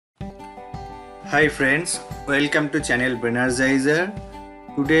Hi friends, welcome to channel Brainergiser.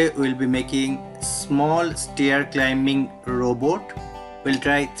 Today we'll be making small stair climbing robot. We'll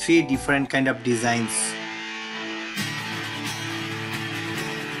try 3 different kind of designs.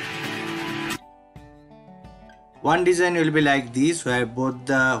 One design will be like this, where both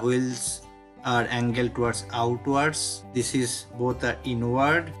the wheels are angled towards outwards. This is both are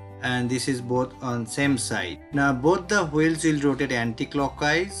inward and this is both on same side. Now both the wheels will rotate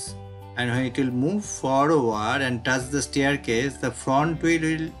anti-clockwise, and when it will move forward and touch the staircase, the front wheel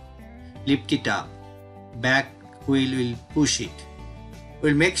will lift it up, back wheel will push it.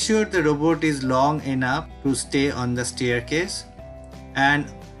 We'll make sure the robot is long enough to stay on the staircase, and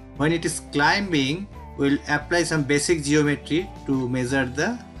when it is climbing, we'll apply some basic geometry to measure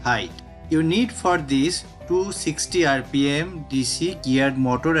the height. You need for this 260 rpm DC geared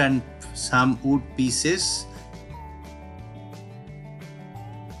motor and some wood pieces.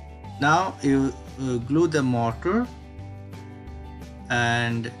 Now you glue the motor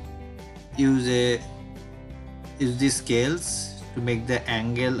and use these scales to make the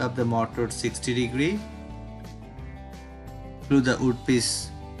angle of the motor 60 degree. Glue the wood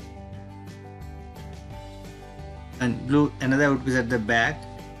piece and glue another wood piece at the back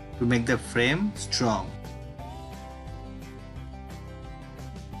to make the frame strong.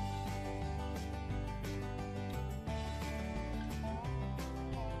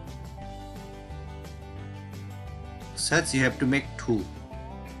 Such you have to make 2.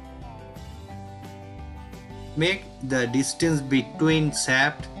 Make the distance between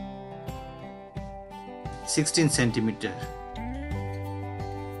shaft 16 cm.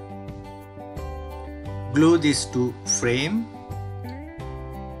 Glue these to frame.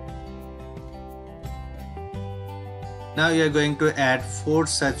 Now you are going to add 4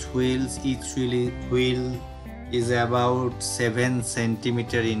 such wheels. Each wheel is about 7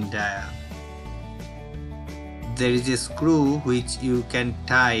 cm in diameter. There is a screw which you can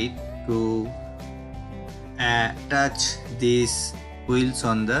tie to attach these wheels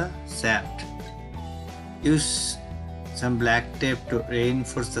on the shaft. Use some black tape to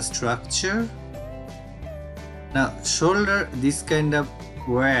reinforce the structure. Now solder this kind of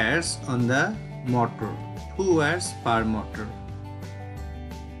wires on the motor, 2 wires per motor.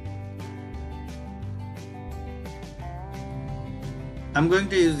 I'm going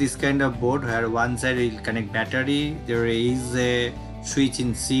to use this kind of board where one side will connect battery, there is a switch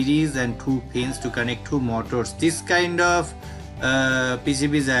in series and 2 pins to connect 2 motors. This kind of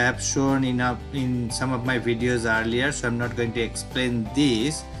PCBs I have shown in some of my videos earlier, so I'm not going to explain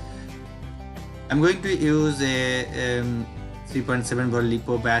this. I'm going to use a 3.7 volt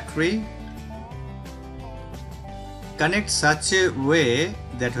LiPo battery. Connect such a way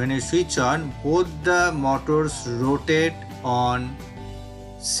that when you switch on, both the motors rotate on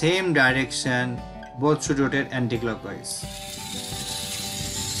same direction, both should rotate anti-clockwise.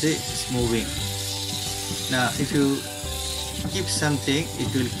 See, it's moving. Now if you keep something,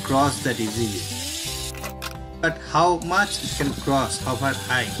 it will cross that easily. But how much it can cross, how far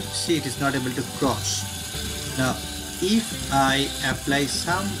high? See, it is not able to cross. Now if I apply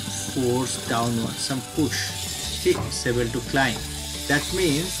some force downward, some push, see, it's able to climb. That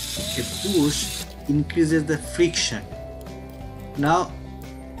means a push increases the friction. Now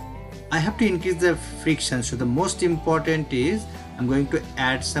I have to increase the friction, so the most important is I'm going to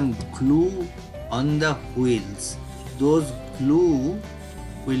add some glue on the wheels. Those glue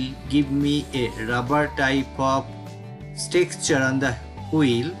will give me a rubber type of texture on the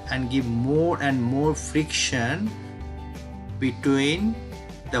wheel and give more and more friction between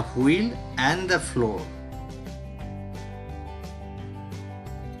the wheel and the floor.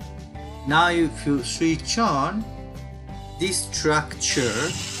 Now if you switch on, this structure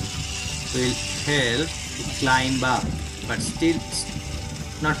will help to climb up, but still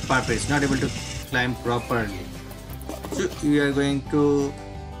not perfect, it's not able to climb properly. So we are going to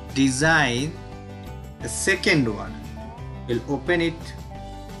design a second one. We'll open it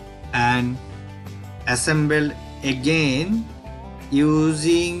and assemble again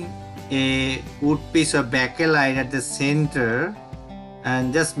using a wood piece of bakelite at the center,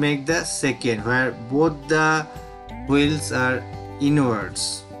 and just make the second where both the wheels are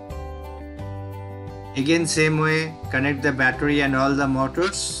inwards. Again same way, connect the battery and all the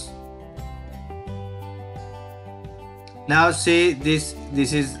motors. Now see, this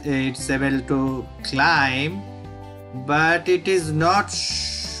is it's able to climb, but it is not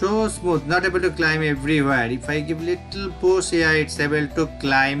so smooth, not able to climb everywhere. If I give little push here, it's able to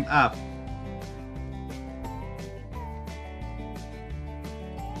climb up.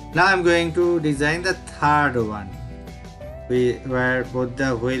 Now I'm going to design the third one. where both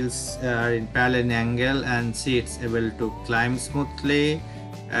the wheels are in parallel angle, and see it's able to climb smoothly,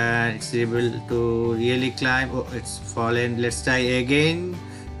 and it's able to really climb. Oh, it's fallen. Let's try again,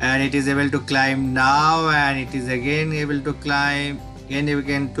 and it is able to climb now, and it is again able to climb.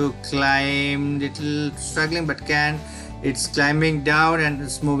 Again to climb, little struggling, but it's climbing down and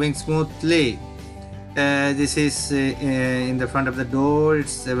it's moving smoothly. This is in the front of the door.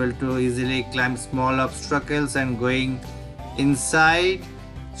 It's able to easily climb small obstacles and going inside.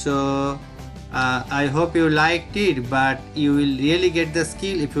 So I hope you liked it, but you will really get the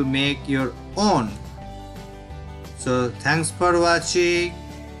skill if you make your own. So thanks for watching.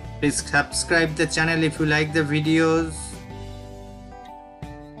 Please subscribe the channel if you like the videos.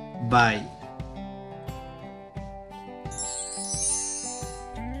 Bye.